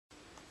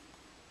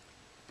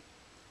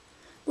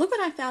Look what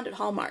I found at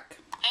Hallmark.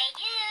 Hey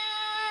you,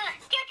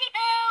 Scooty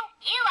Boo,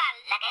 you are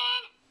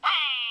looking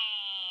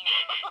fine.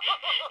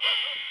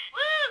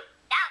 Woo,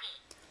 doggy,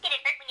 did it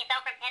hurt when you fell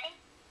from heaven?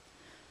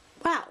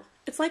 Wow,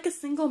 it's like a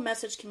single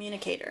message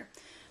communicator.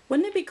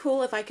 Wouldn't it be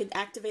cool if I could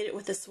activate it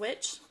with a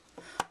switch?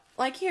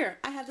 Like here,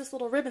 I have this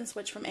little ribbon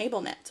switch from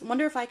AbleNet.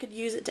 Wonder if I could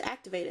use it to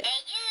activate it.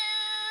 Hey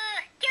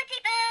you,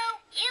 Scooty Boo,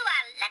 you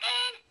are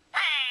looking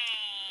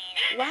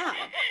fine. Wow,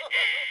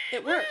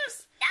 it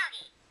works.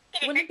 Doggy,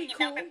 did it Wouldn't hurt it be when you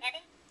fell cool from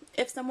heaven?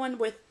 if someone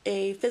with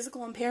a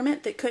physical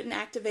impairment that couldn't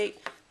activate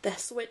the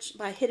switch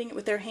by hitting it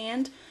with their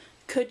hand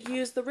could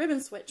use the ribbon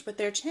switch with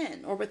their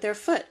chin or with their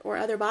foot or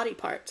other body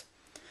part?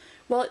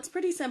 Well, it's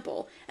pretty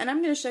simple, and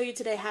I'm going to show you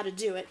today how to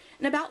do it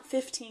in about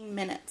 15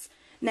 minutes.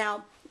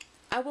 Now,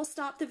 I will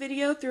stop the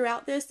video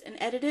throughout this and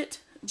edit it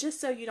just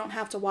so you don't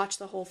have to watch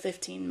the whole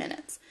 15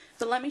 minutes.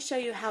 But let me show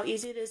you how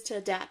easy it is to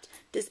adapt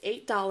this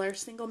 $8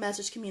 single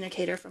message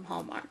communicator from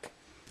Hallmark.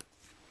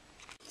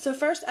 So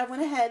first I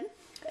went ahead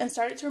and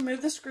started to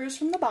remove the screws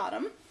from the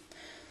bottom.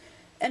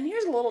 And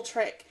here's a little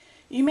trick.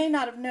 You may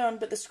not have known,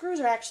 but the screws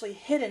are actually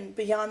hidden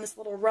beyond this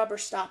little rubber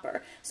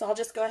stopper. So I'll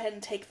just go ahead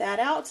and take that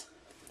out,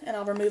 and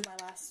I'll remove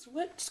my last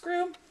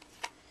screw.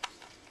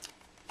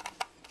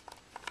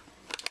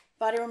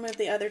 Body remove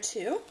the other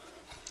two.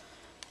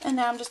 And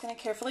now I'm just going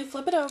to carefully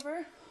flip it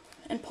over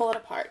and pull it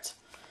apart.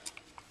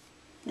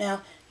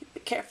 Now, be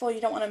careful, you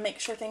don't want to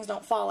make sure things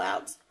don't fall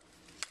out.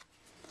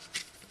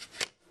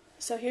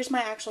 So here's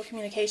my actual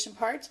communication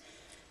part.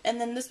 And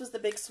then this was the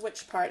big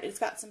switch part. It's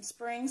got some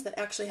springs that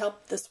actually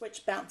help the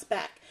switch bounce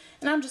back.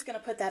 And I'm just going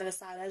to put that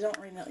aside. I don't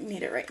really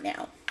need it right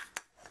now.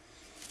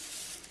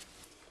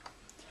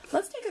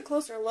 Let's take a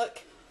closer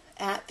look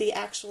at the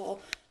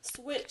actual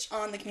switch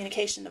on the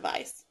communication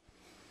device.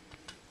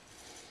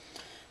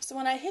 So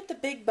when I hit the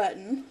big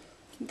button,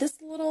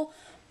 this little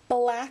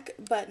black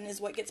button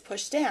is what gets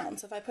pushed down.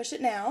 So if I push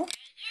it now,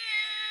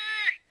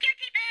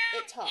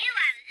 it talks.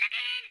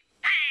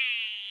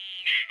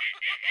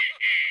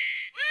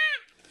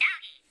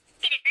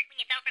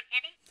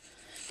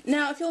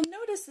 Now, if you'll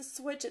notice, the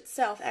switch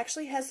itself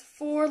actually has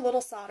 4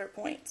 little solder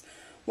points.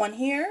 One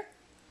here,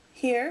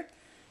 here,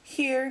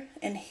 here,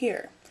 and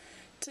here.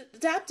 To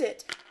adapt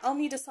it, I'll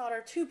need to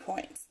solder 2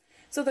 points.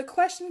 So the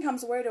question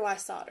comes, where do I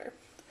solder?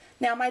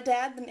 Now, my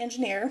dad, the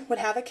engineer, would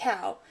have a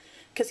cow,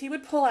 because he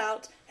would pull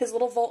out his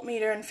little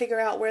voltmeter and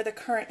figure out where the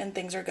current and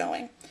things are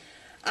going.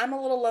 I'm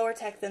a little lower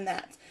tech than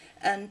that,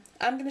 and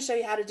I'm going to show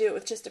you how to do it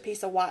with just a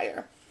piece of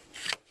wire.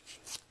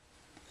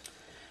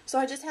 So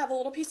I just have a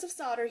little piece of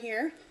solder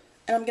here,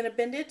 and I'm going to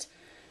bend it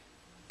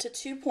to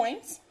 2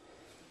 points,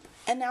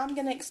 and now I'm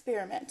going to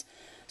experiment.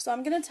 So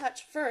I'm going to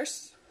touch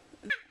first.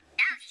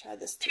 Let's try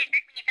this too.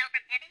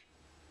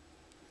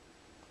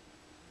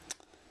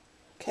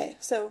 Okay,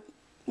 so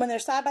when they're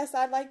side by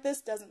side like this,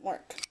 doesn't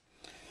work.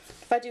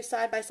 If I do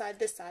side by side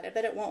this side, I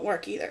bet it won't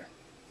work either.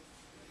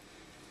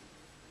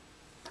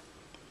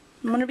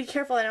 I'm going to be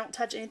careful I don't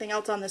touch anything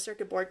else on the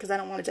circuit board because I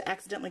don't want it to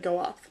accidentally go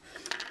off.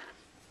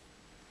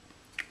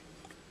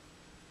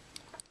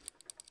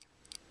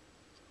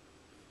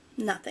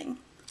 Nothing.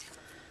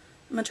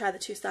 I'm going to try the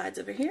 2 sides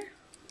over here.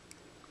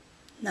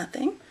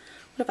 Nothing.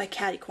 What if I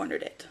catty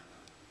cornered it?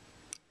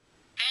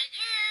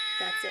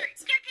 That's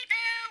it.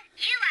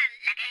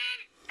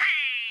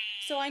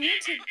 So I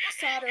need to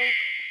solder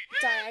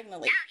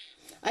diagonally.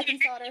 I can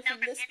solder from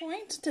this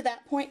point to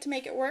that point to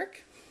make it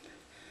work.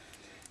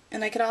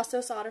 And I could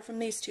also solder from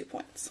these 2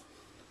 points.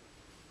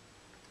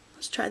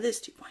 Let's try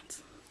these 2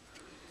 points.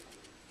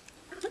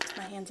 Oops,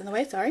 my hand's in the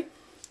way, sorry.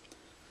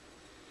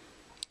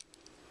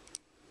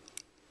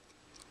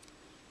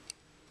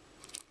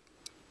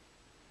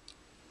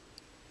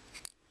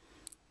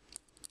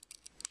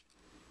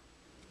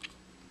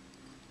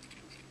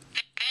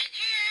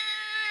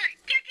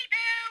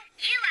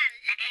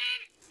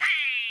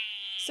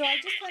 So I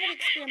just kind of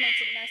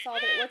experimented and I saw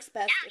that it works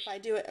best if I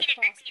do it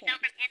across point.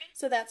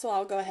 So that's why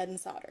I'll go ahead and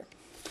solder.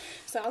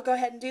 So I'll go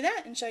ahead and do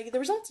that and show you the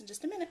results in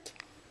just a minute.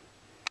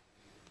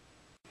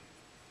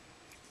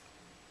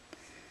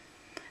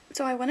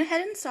 So I went ahead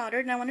and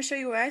soldered, and I want to show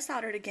you where I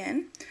soldered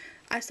again.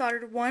 I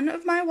soldered one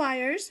of my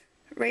wires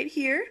right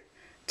here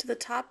to the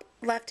top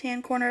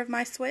left-hand corner of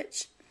my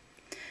switch,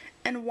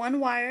 and one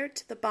wire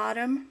to the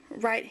bottom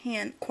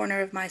right-hand corner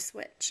of my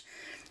switch.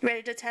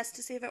 Ready to test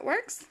to see if it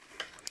works?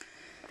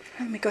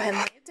 Let me go ahead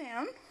and lay it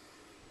down.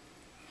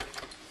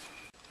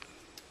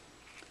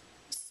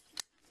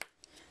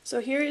 So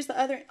here is the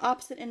other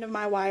opposite end of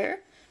my wire.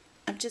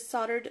 I've just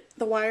soldered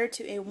the wire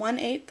to a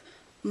 1/8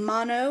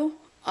 mono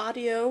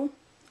audio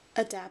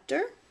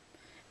adapter,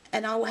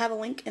 and I'll have a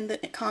link in the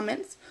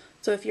comments,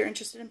 so if you're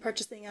interested in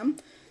purchasing them,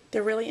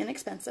 they're really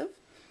inexpensive.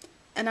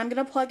 And I'm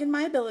going to plug in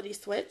my ability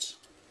switch.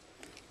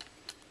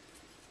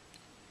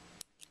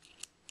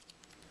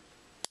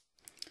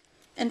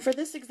 And for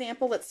this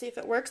example, let's see if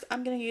it works,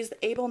 I'm going to use the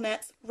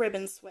AbleNet's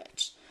ribbon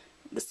switch.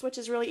 The switch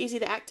is really easy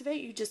to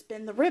activate. You just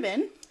bend the ribbon.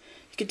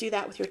 You could do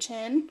that with your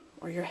chin,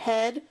 or your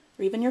head,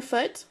 or even your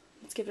foot.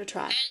 Let's give it a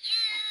try.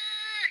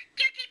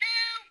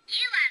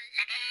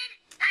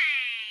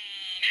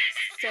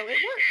 So it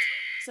worked.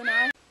 So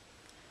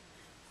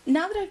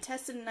now that I've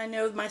tested and I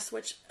know my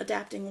switch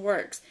adapting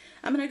works,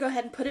 I'm going to go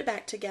ahead and put it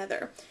back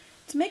together.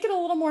 To make it a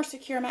little more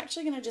secure, I'm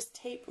actually going to just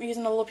tape,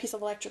 using a little piece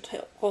of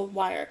electrical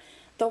wire,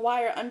 the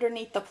wire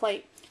underneath the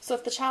plate. So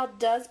if the child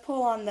does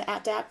pull on the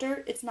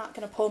adapter, it's not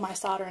going to pull my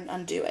solder and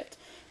undo it.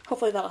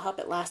 Hopefully that'll help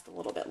it last a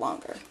little bit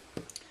longer.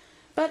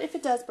 But if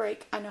it does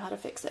break, I know how to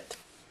fix it.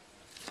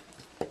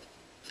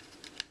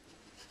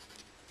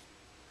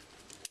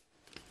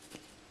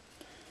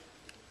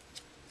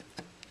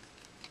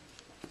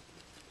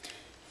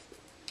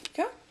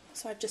 Go.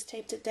 So I've just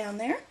taped it down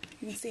there.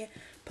 You can see I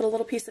put a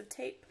little piece of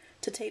tape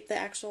to tape the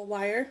actual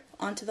wire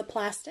onto the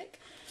plastic.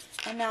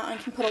 And now I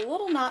can put a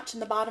little notch in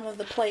the bottom of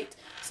the plate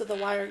so the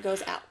wire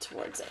goes out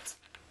towards it.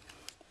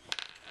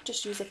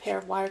 Just use a pair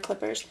of wire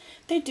clippers.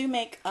 They do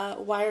make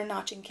a wire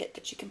notching kit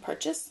that you can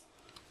purchase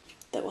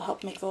that will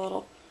help make the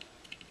little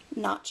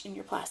notch in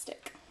your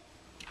plastic.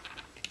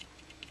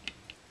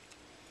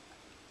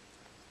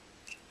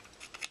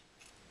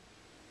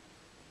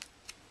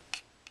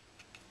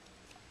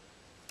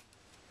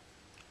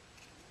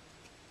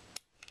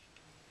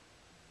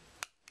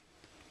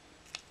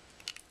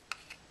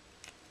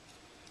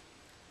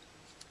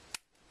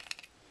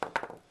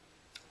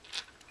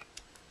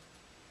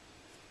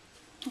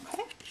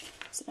 Okay,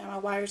 so now my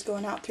wire's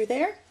going out through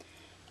there.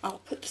 I'll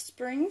put the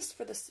springs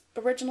for the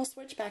original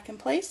switch back in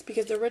place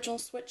because the original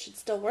switch should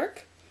still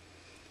work.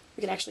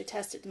 We can actually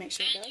test it to make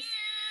sure it does.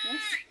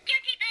 Yes.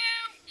 Guilty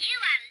Boo, you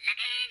are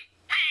looking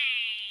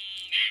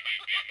fine.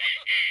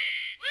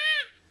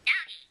 Woo,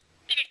 doggy.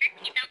 Did it hurt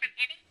when you fell from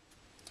heaven?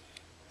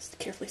 Just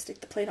carefully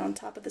stick the plate on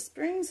top of the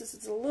springs. This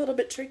is a little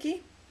bit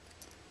tricky.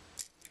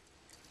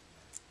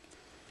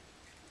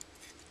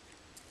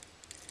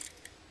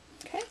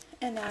 Okay,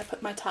 and now I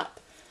put my top.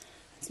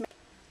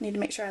 Need to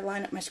make sure I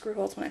line up my screw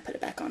holes when I put it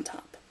back on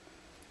top.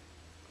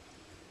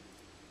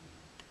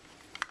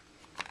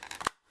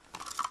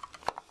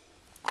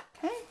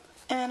 Okay,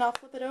 and I'll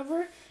flip it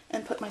over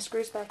and put my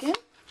screws back in.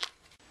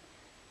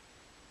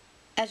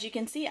 As you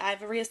can see,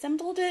 I've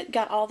reassembled it,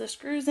 got all the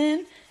screws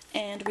in,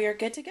 and we are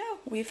good to go.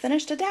 We've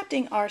finished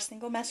adapting our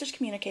single message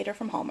communicator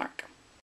from Hallmark.